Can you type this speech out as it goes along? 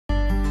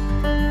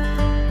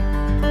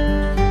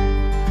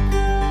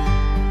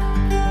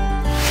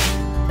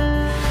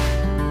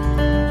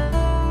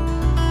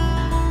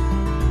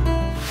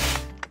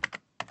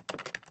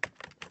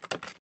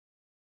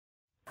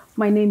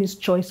My name is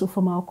Joyce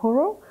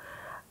Ufoma-Okoro.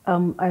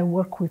 I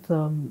work with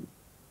the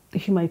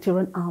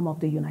humanitarian arm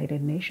of the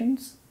United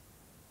Nations.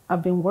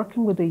 I've been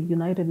working with the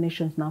United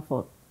Nations now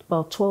for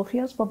about 12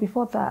 years, but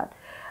before that,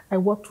 I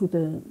worked with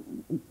the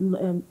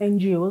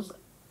NGOs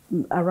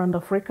around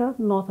Africa,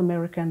 North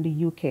America, and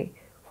the UK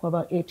for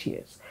about 8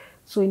 years.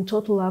 So in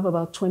total, I have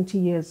about 20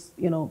 years,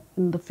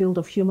 in the field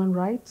of human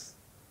rights,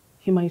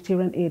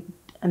 humanitarian aid,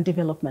 and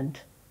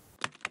development.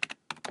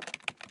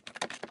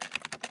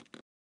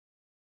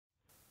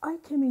 I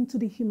came into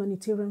the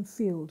humanitarian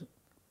field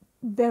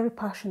very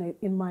passionate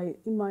in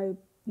my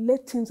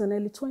late teens and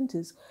early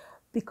 20s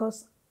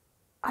because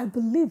I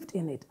believed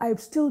in it. I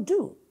still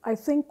do. I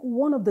think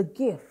one of the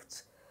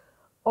gifts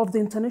of the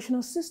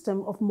international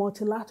system of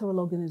multilateral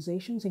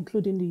organizations,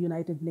 including the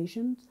United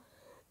Nations,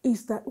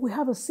 is that we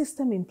have a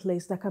system in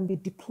place that can be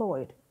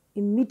deployed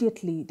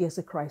immediately there's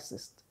a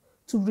crisis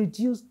to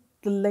reduce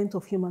the length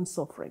of human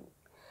suffering.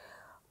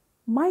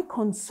 My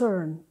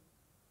concern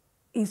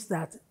is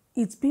that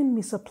it's been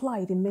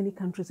misapplied in many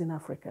countries in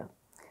Africa.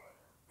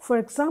 For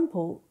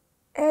example,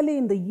 early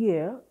in the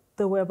year,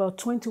 there were about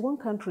 21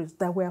 countries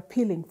that were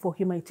appealing for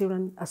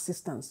humanitarian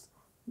assistance,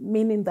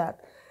 meaning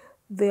that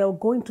they are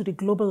going to the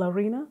global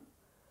arena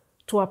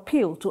to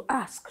appeal, to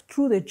ask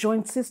through the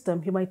joint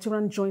system,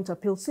 humanitarian joint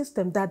appeal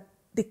system, that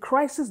the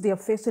crisis they are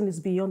facing is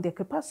beyond their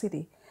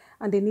capacity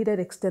and they needed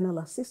external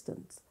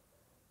assistance.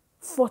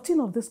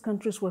 14 of these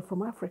countries were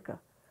from Africa,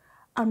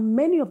 and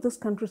many of these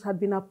countries had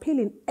been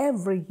appealing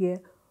every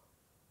year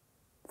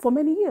for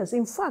many years.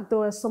 In fact, there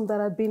were some that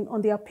had been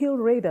on the appeal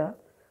radar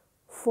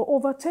for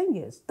over 10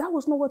 years. That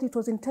was not what it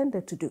was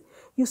intended to do.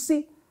 You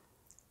see,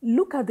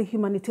 look at the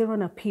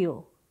humanitarian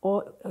appeal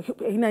or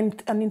an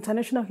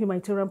international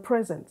humanitarian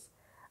presence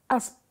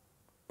as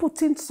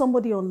putting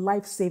somebody on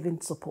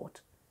life-saving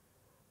support.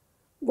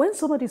 When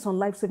somebody is on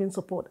life-saving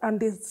support and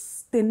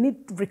they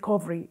need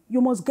recovery, you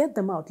must get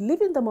them out.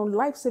 Leaving them on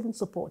life-saving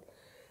support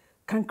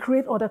can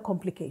create other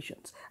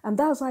complications. And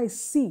that's how I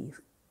see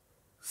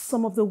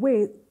some of the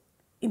way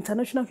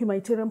international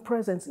humanitarian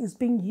presence is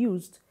being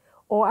used,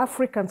 or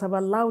Africans have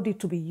allowed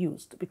it to be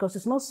used, because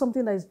it's not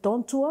something that is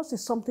done to us,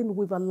 it's something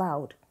we've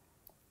allowed.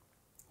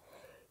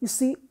 You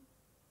see,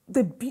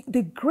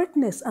 the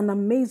greatness and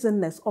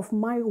amazingness of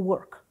my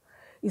work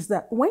is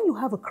that when you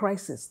have a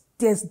crisis,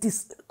 there's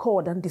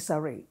discord and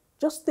disarray.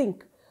 Just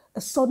think a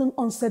sudden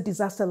onset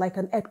disaster like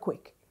an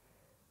earthquake.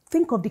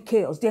 Think of the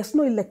chaos. There's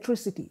no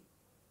electricity.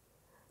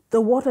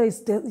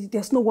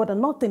 There's no water,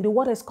 nothing. The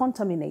water is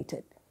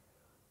contaminated.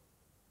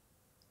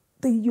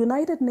 The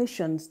United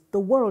Nations, the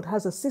world,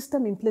 has a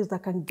system in place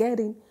that can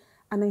get in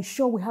and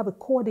ensure we have a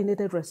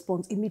coordinated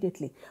response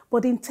immediately.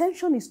 But the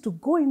intention is to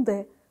go in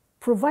there,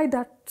 provide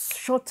that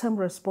short-term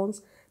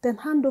response, then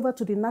hand over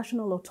to the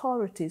national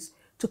authorities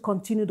to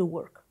continue the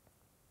work.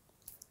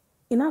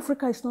 In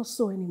Africa, it's not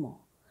so anymore.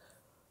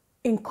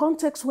 In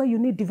contexts where you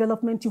need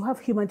development, you have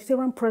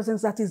humanitarian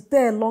presence that is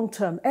there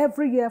long-term.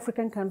 Every year,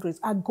 African countries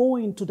are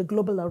going to the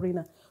global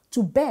arena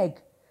to beg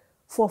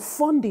for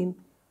funding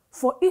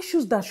for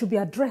issues that should be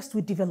addressed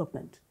with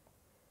development.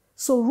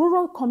 So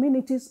rural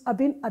communities are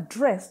being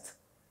addressed,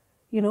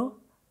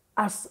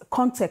 as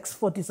context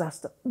for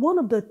disaster. One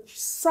of the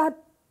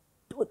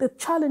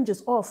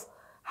challenges of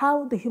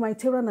how the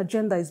humanitarian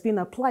agenda is being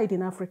applied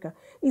in Africa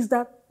is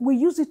that we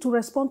use it to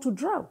respond to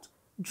drought.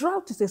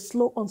 Drought is a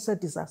slow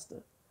onset disaster.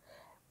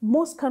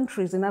 Most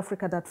countries in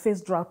Africa that face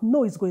drought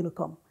know it's going to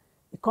come.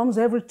 It comes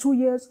every 2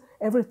 years,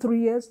 every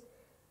 3 years.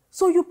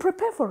 So you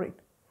prepare for it.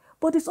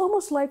 But it's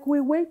almost like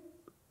we wait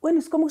when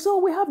it's coming. So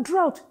we have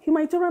drought,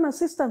 humanitarian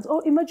assistance,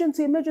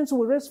 emergency,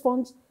 we raise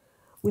funds,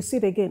 we see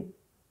it again.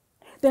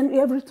 Then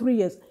every 3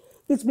 years,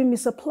 it's been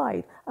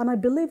misapplied. And I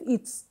believe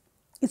it's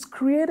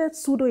created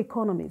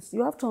pseudo-economies.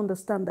 You have to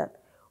understand that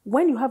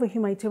when you have a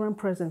humanitarian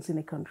presence in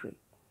a country,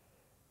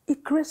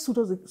 it creates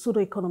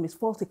pseudo-economies,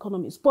 false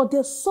economies. But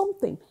there's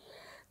something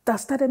that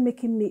started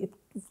making me,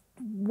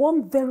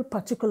 one very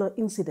particular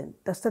incident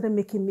that started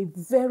making me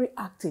very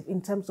active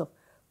in terms of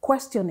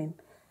questioning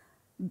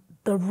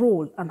the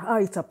role and how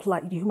it's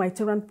applied, the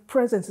humanitarian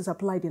presence is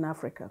applied in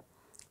Africa.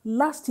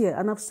 Last year,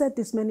 and I've said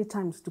this many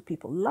times to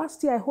people,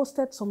 last year I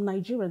hosted some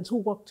Nigerians who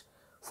worked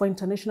for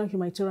international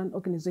humanitarian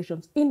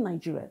organizations in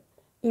Nigeria,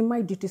 in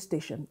my duty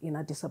station in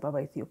Addis Ababa,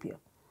 Ethiopia.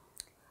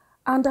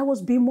 And I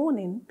was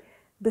bemoaning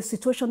the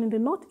situation in the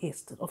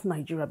northeast of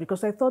Nigeria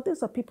because I thought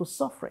these are people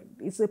suffering.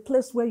 It's a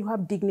place where you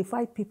have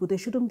dignified people. They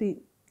shouldn't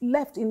be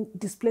left in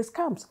displaced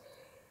camps.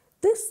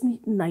 This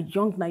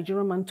young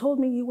Nigerian man told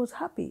me he was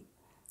happy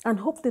and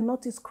hoped the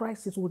Northeast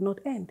crisis would not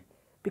end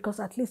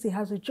because at least he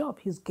has a job,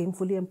 he's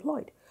gainfully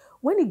employed.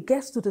 When it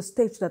gets to the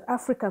stage that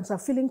Africans are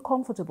feeling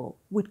comfortable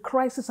with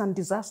crisis and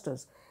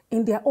disasters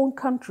in their own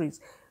countries,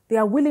 they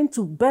are willing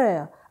to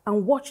bear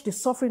and watch the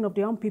suffering of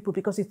their own people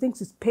because he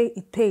thinks it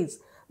pays,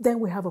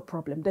 then we have a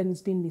problem, then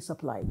it's being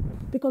misapplied.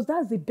 Because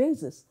that's the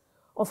basis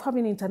of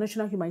having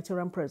international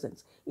humanitarian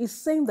presence. It's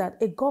saying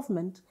that a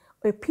government,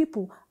 a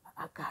people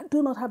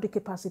do not have the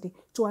capacity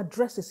to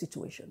address a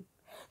situation.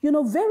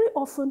 Very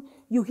often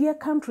you hear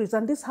countries,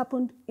 and this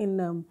happened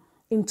in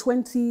in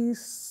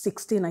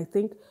 2016, I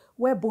think,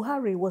 where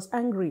Buhari was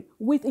angry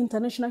with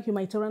international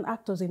humanitarian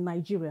actors in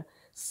Nigeria,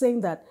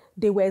 saying that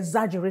they were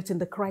exaggerating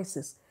the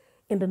crisis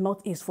in the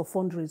Northeast for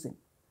fundraising.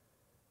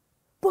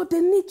 But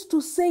they need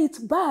to say it's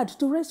bad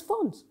to raise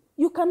funds.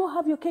 You cannot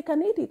have your cake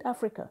and eat it,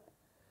 Africa.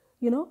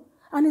 You know?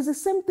 And it's the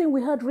same thing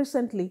we heard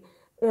recently.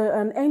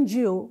 An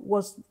NGO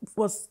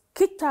was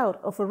kicked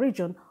out of a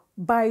region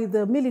by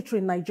the military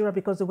in Nigeria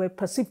because they were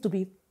perceived to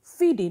be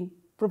feeding,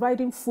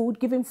 providing food,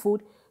 giving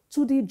food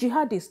to the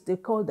jihadists, they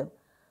call them.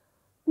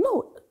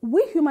 No,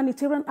 we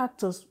humanitarian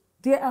actors,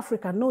 dear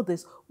Africa, know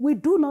this. We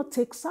do not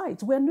take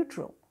sides. We're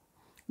neutral.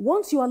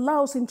 Once you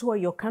allow us into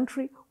your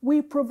country,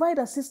 we provide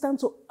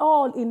assistance to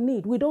all in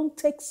need. We don't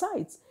take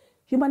sides.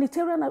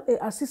 Humanitarian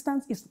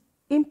assistance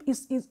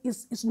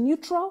is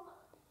neutral,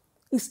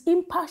 is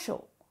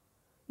impartial.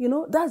 You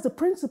know, that's the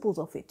principles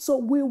of it. So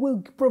we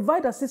will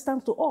provide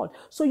assistance to all.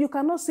 So you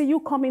cannot say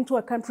you come into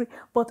a country,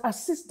 but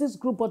assist this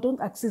group, but don't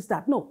assist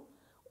that. No,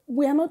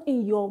 we are not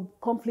in your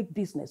conflict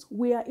business.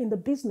 We are in the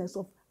business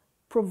of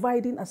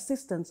providing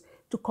assistance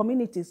to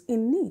communities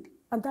in need.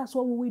 And that's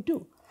what we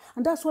do.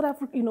 And that's what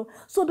Africa, you know,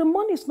 so the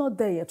money is not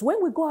there yet.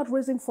 When we go out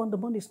raising funds, the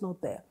money is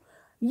not there.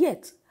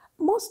 Yet,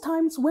 most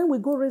times when we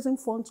go raising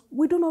funds,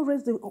 we do not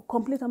raise the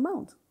complete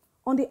amount.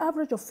 On the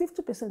average of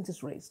 50%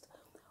 is raised.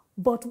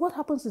 But what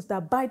happens is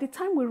that by the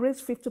time we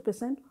raise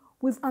 50%,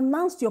 we've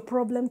announced your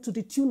problem to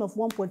the tune of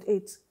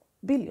 1.8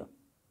 billion.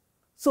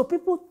 So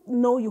people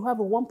know you have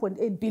a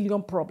 1.8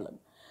 billion problem.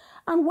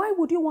 And why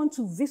would you want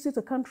to visit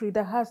a country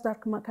that has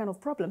that kind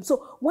of problem?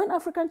 So when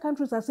African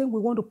countries are saying we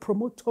want to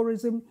promote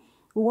tourism,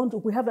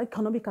 we have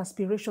economic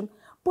aspiration,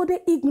 but they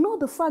ignore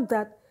the fact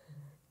that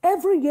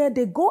every year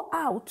they go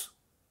out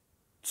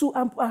to,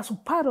 as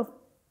part of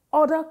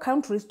other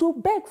countries, to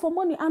beg for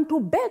money and to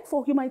beg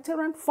for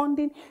humanitarian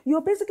funding.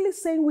 You're basically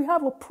saying we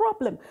have a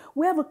problem,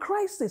 we have a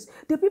crisis,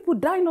 the people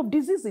dying of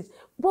diseases.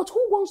 But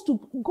who wants to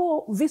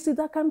go visit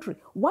that country?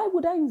 Why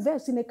would I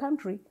invest in a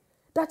country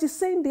that is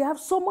saying they have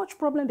so much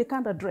problem they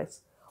can't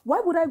address? Why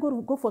would I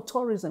go for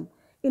tourism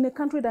in a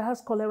country that has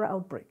cholera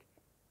outbreak?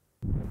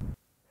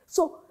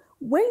 So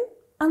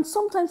and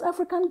sometimes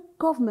African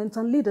governments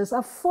and leaders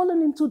have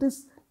fallen into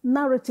this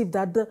narrative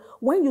that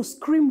when you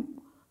scream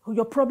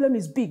your problem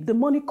is big, the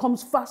money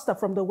comes faster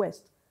from the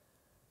West.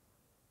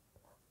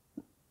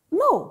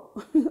 No,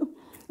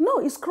 no,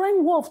 it's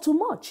crying wolf too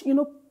much. You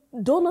know,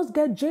 donors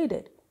get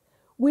jaded.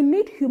 We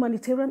need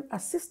humanitarian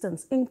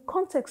assistance in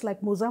contexts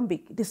like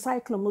Mozambique,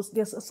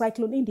 there's a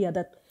cyclone India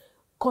that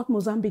caught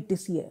Mozambique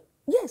this year.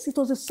 Yes, it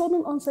was a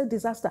sudden onset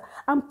disaster.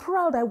 I'm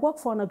proud I work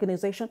for an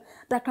organization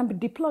that can be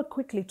deployed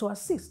quickly to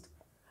assist.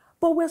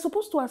 But we're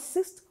supposed to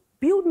assist,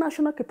 build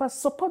national capacity,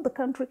 support the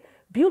country,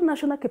 build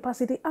national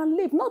capacity and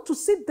live, not to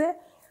sit there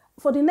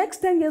for the next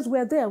 10 years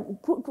we're there.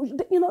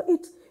 You know,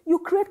 you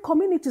create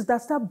communities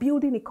that start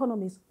building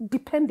economies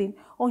depending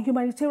on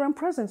humanitarian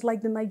presence,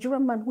 like the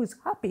Nigerian man who is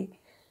happy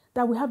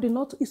that we have the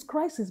Northeast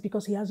crisis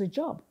because he has a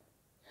job.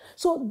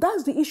 So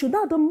that's the issue.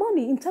 Now the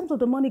money, in terms of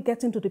the money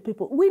getting to the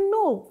people, we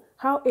know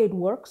how aid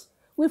works.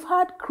 We've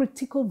had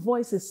critical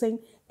voices saying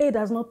aid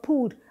has not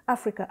pulled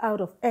Africa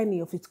out of any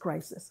of its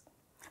crises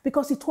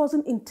because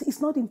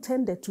it's not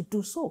intended to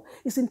do so.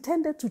 It's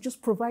intended to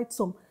just provide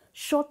some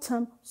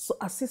short-term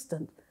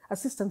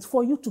assistance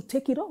for you to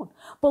take it on.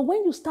 But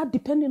when you start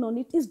depending on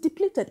it, it's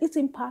depleted. Its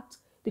impact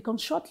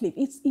becomes short-lived.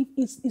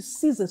 It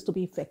ceases to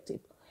be effective.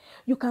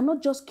 You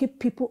cannot just keep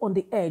people on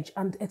the edge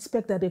and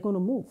expect that they're going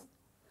to move.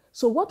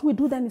 So what we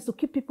do then is to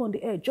keep people on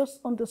the edge, just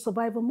on the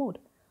survival mode.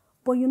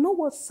 But you know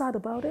what's sad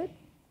about it?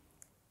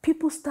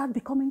 People start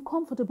becoming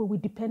comfortable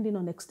with depending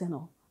on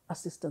external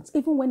assistance,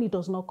 even when it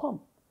does not come.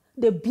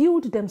 They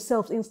build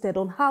themselves instead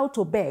on how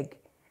to beg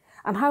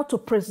and how to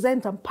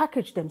present and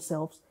package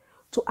themselves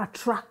to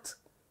attract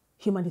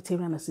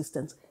humanitarian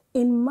assistance.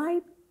 In my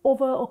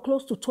over or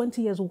close to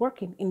 20 years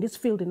working in this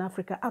field in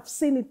Africa, I've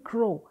seen it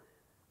grow,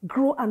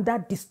 and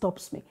that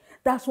disturbs me.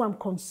 That's why I'm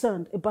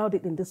concerned about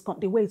it in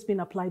the way it's been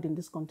applied in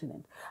this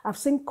continent. I've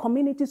seen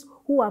communities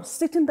who are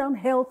sitting down,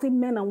 healthy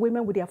men and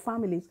women with their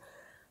families,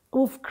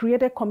 who've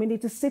created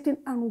communities sitting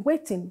and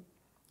waiting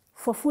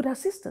for food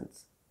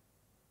assistance.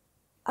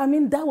 I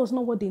mean, that was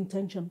not what the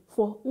intention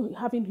for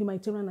having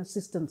humanitarian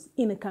assistance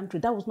in a country.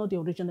 That was not the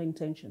original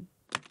intention.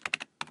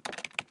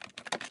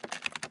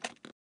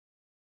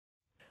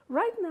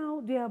 Right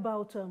now, there are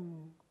about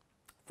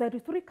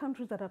 33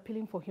 countries that are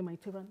appealing for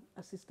humanitarian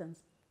assistance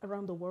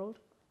around the world.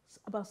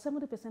 About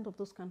 70% of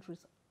those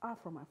countries are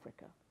from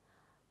Africa.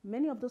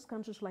 Many of those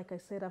countries, like I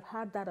said, have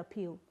had that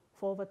appeal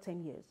for over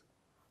 10 years.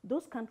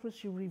 Those countries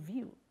should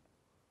review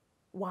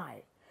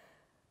why.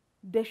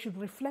 They should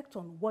reflect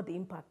on what the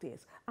impact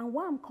is. And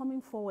why I'm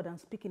coming forward and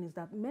speaking is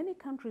that many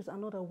countries are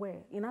not aware,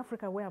 in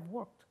Africa where I've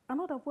worked, are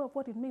not aware of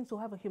what it means to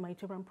have a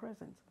humanitarian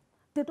presence.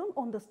 They don't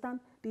understand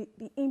the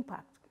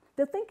impact.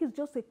 They think it's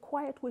just a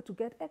quiet way to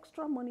get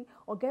extra money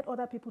or get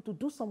other people to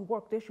do some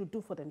work they should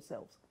do for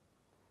themselves.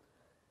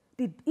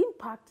 The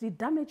impact, the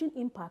damaging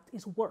impact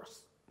is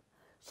worse.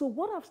 So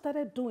what I've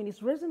started doing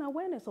is raising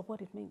awareness of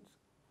what it means.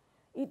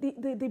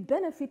 The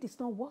benefit is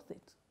not worth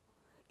it.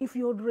 if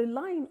you're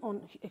relying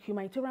on a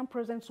humanitarian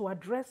presence to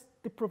address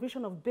the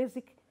provision of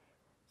basic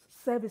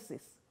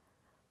services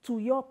to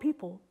your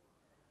people,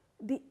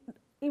 the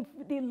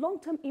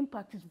long-term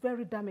impact is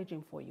very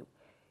damaging for you.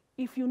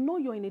 If you know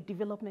you're in a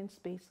development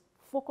space,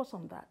 focus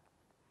on that.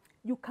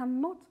 You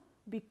cannot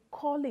be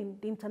calling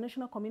the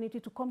international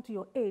community to come to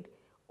your aid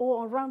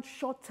or around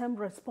short-term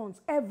response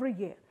every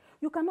year.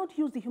 You cannot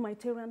use the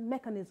humanitarian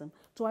mechanism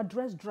to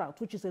address drought,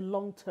 which is a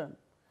long-term.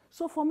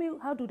 So for me,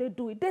 how do they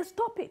do it? They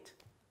stop it.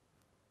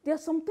 There are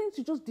some things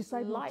you just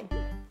decide not to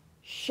do.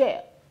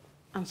 Share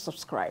and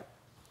subscribe.